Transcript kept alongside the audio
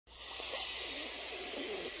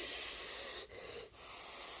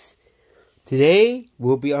Today,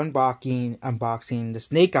 we'll be unboxing the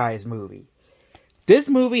Snake Eyes movie. This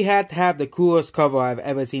movie had to have the coolest cover I've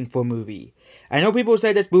ever seen for a movie. I know people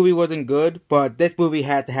say this movie wasn't good, but this movie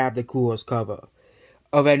had to have the coolest cover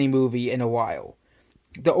of any movie in a while.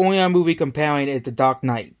 The only other movie comparing is The Dark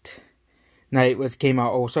Knight, which came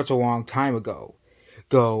out such a long time ago,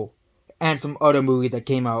 and some other movies that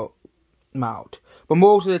came out. But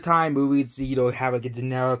most of the time, movies, have like a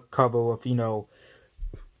generic cover with,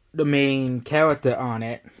 the main character on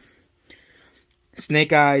it.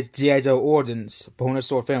 Snake Eyes G.I. Joe Origins, bonus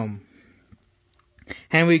short film.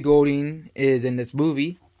 Henry Golding is in this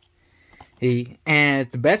movie. And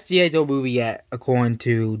it's the best G.I. Joe movie yet, according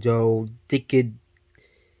to Joe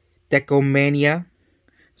Decomania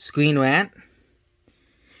Screen Rant.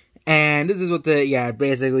 And this is what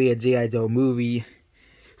basically a G.I. Joe movie.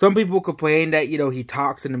 Some people complain that, he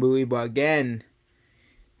talks in the movie, but again,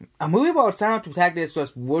 a movie about silent protagonists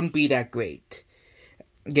just wouldn't be that great.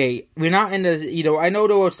 Okay, we're not in the, I know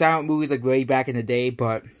there were silent movies like way back in the day,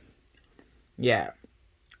 but, yeah.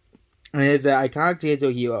 And it's an iconic G.I. Joe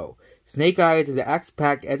hero. Snake Eyes is an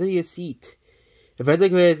axe-packed edge of your seat.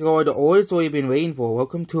 Eventually, it's going the oldest story you've been waiting for.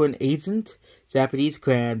 Welcome to an ancient Japanese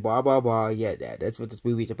clan, blah, blah, blah. Yeah, that's what this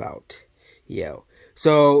movie's about.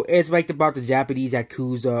 So, it's like about the Japanese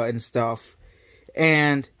Yakuza and stuff.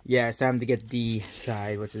 And, yeah, it's time to get the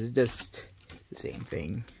side, which is just the same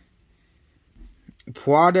thing.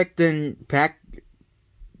 Product and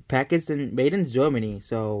packaged and made in Germany,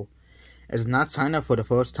 so it's not China for the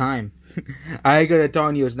first time. I gotta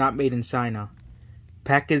tell you, it's not made in China.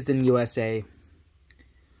 Packaged in USA.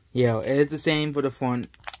 It is the same for the front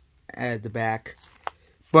as the back.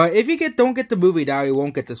 But if you don't get the movie now, you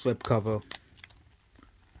won't get the slipcover,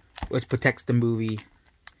 which protects the movie.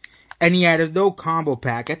 And yeah, there's no combo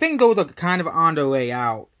pack. I think those are kind of on their way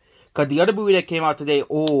out. Because the other movie that came out today,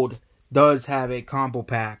 Old, does have a combo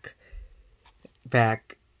pack.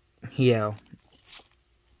 Here.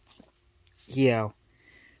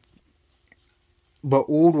 But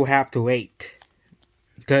Old will have to wait.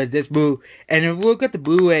 Because this movie... And if we look at the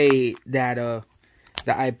Blu-ray that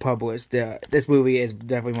I published, this movie is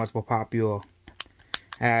definitely much more popular.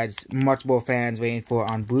 Has much more fans waiting for it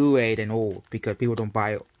on Blu-ray than Old. Because people don't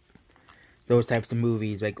buy those types of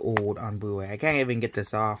movies like Old on Blu-ray. I can't even get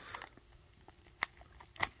this off.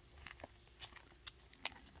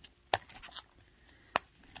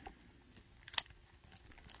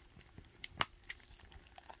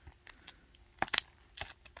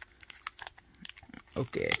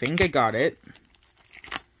 Okay, I think I got it.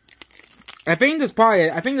 I think there's a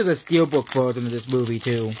steelbook version of this movie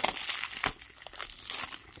too.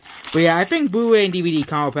 But yeah, I think Blu-ray and DVD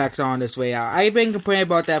combo packs are on this way out. I've been complaining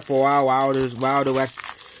about that for a while the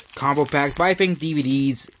West combo packs. But I think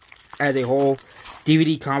DVDs as a whole,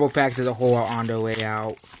 DVD combo packs as a whole are on their way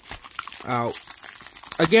out.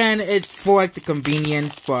 Again, it's for like the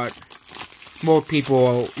convenience, but most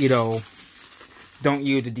people, don't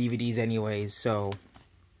use the DVDs anyways, so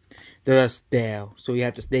they're just there. So you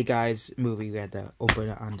have the Snake Eyes movie, we have to open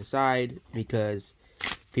it on the side, because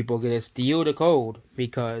people are going to steal the code,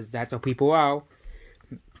 because that's how people are.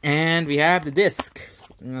 And we have the disc.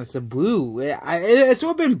 It's a blue. It's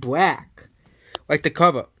sort of been black, like the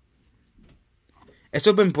cover. It's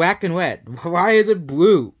sort of been black and red. Why is it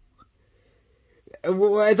blue?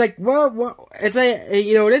 It's like, it's like,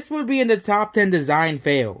 this would be in the top 10 design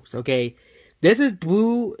fails, okay? This is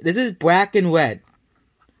blue, this is black and red.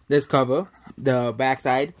 This cover, the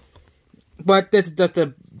backside. But this is just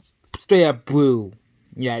a straight up blue.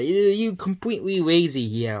 Yeah, you completely lazy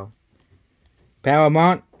here.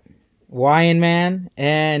 Paramount, Lion Man,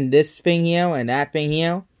 and this thing here, and that thing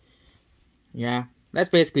here. Yeah, that's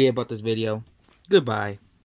basically it about this video. Goodbye.